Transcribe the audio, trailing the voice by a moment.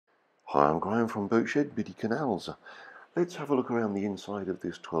Hi, I'm Graham from Boatshed, Biddy Canals. Let's have a look around the inside of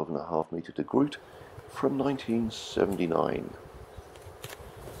this 12.5 metre de Groot from 1979.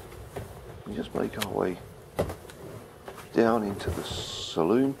 We just make our way down into the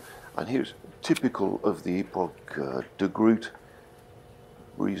saloon, and here's typical of the epoch de Groot,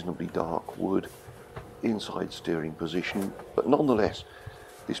 reasonably dark wood, inside steering position, but nonetheless,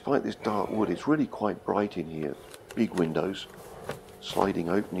 despite this dark wood, it's really quite bright in here. Big windows, sliding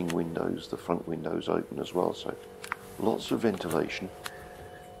opening windows, the front windows open as well, so lots of ventilation.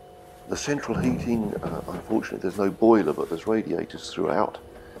 The central heating, unfortunately there's no boiler, but there's radiators throughout,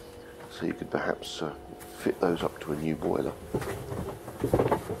 so you could perhaps fit those up to a new boiler.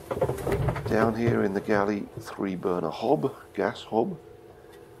 Down here in the galley, 3-burner hob, gas hob.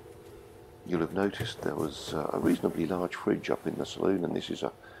 You'll have noticed there was a reasonably large fridge up in the saloon, and this is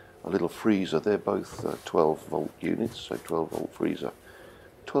a little freezer. They're both 12-volt units, so 12-volt freezer,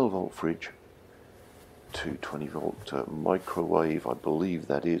 12-volt fridge, 220-volt microwave, I believe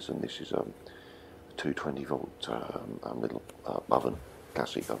that is, and this is a 220-volt little oven,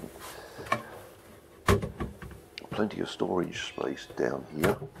 classic oven. Plenty of storage space down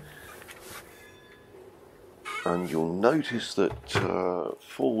here. And you'll notice that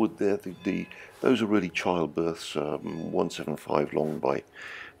forward there, those are really childbirths, 175 long by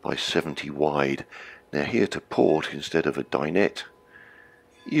 70 wide. Now here to port, instead of a dinette,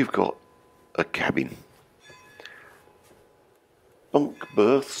 you've got a cabin. Bunk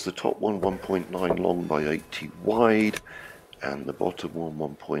berths, the top one 1.9 long by 80 wide, and the bottom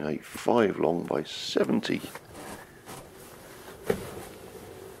one 1.85 long by 70.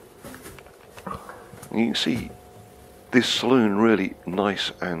 And you can see this saloon really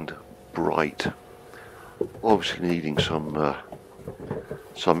nice and bright, obviously needing some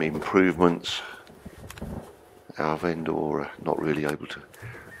improvements. Our vendor not really able to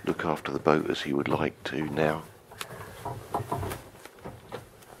look after the boat as he would like to now.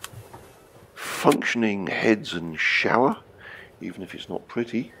 Functioning heads and shower, even if it's not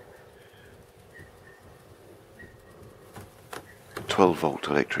pretty. 12-volt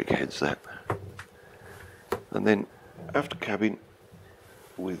electric heads that. And then after cabin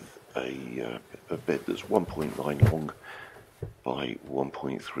with a bed that's 1.9 long by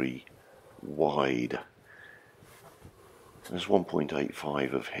 1.3 wide. There's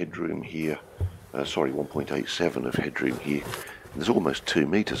 1.85 of headroom here. Sorry, 1.87 of headroom here. There's almost 2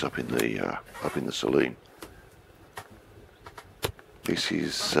 meters up in the saloon. This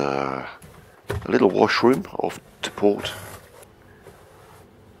is a little washroom off to port.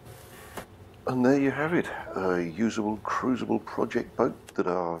 And there you have it, a usable, cruisable project boat that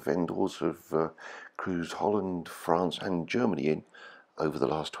our vendors have cruised Holland, France and Germany in over the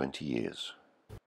last 20 years.